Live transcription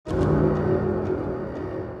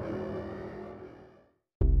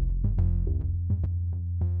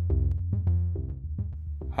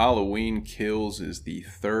Halloween Kills is the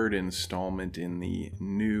third installment in the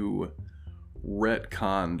new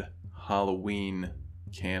retconned Halloween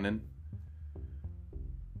canon,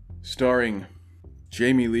 starring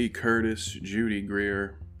Jamie Lee Curtis, Judy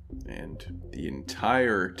Greer, and the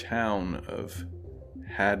entire town of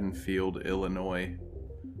Haddonfield, Illinois.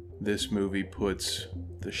 This movie puts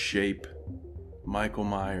The Shape, Michael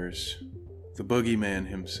Myers, the boogeyman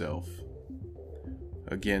himself,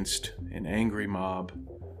 against an angry mob,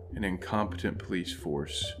 an incompetent police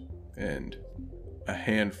force, and a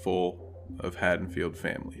handful of Haddonfield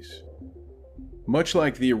families. Much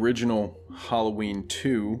like the original Halloween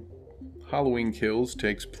 2, Halloween Kills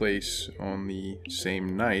takes place on the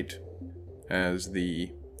same night as the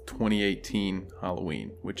 2018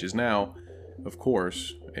 Halloween, which is now, of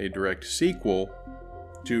course, a direct sequel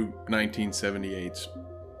to 1978's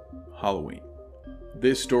Halloween.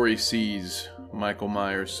 This story sees Michael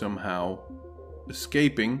Myers somehow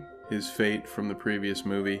escaping his fate from the previous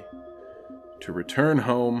movie to return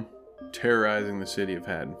home, terrorizing the city of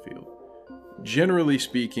Haddonfield. Generally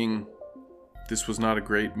speaking, this was not a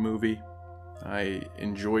great movie. I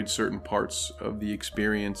enjoyed certain parts of the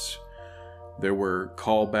experience. There were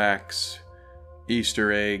callbacks,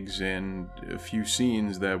 Easter eggs, and a few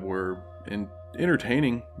scenes that were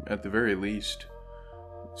entertaining at the very least.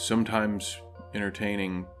 Sometimes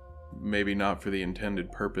entertaining, maybe not for the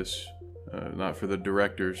intended purpose, not for the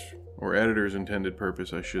director's or editor's intended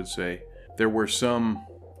purpose, I should say. There were some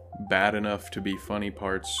bad enough to be funny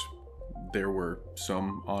parts. There were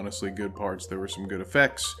some honestly good parts. There were some good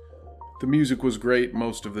effects. The music was great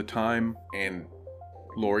most of the time, and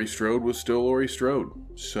Laurie Strode was still Laurie Strode.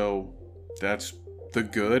 So that's the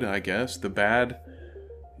good, I guess. The bad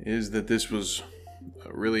is that this was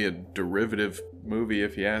really a derivative movie,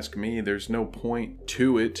 if you ask me. There's no point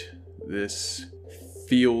to it. This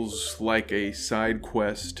feels like a side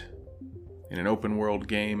quest in an open world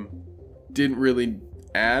game. Didn't really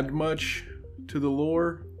add much to the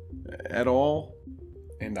lore at all,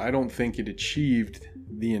 and I don't think it achieved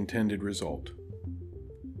the intended result.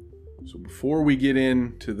 So before we get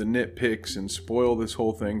into the nitpicks and spoil this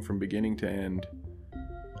whole thing from beginning to end,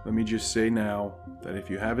 let me just say now that if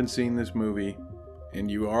you haven't seen this movie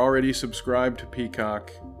and you are already subscribed to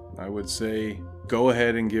Peacock, I would say go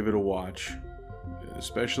ahead and give it a watch.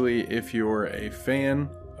 Especially if you're a fan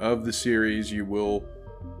of the series, you will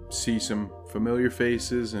see some familiar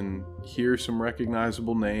faces and hear some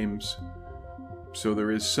recognizable names. So there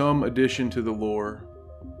is some addition to the lore,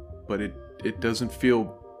 but it doesn't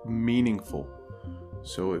feel meaningful.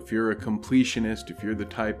 So if you're a completionist, if you're the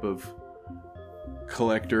type of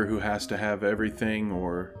collector who has to have everything,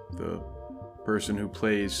 or the person who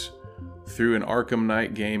plays through an Arkham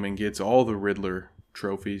Knight game and gets all the Riddler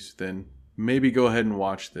trophies, then maybe go ahead and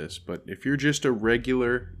watch this. But if you're just a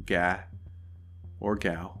regular guy or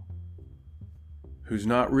gal who's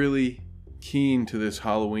not really keen to this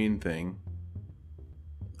Halloween thing,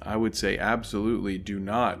 I would say absolutely do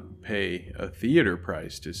not pay a theater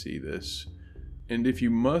price to see this. And if you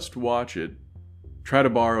must watch it, try to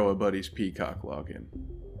borrow a buddy's Peacock login.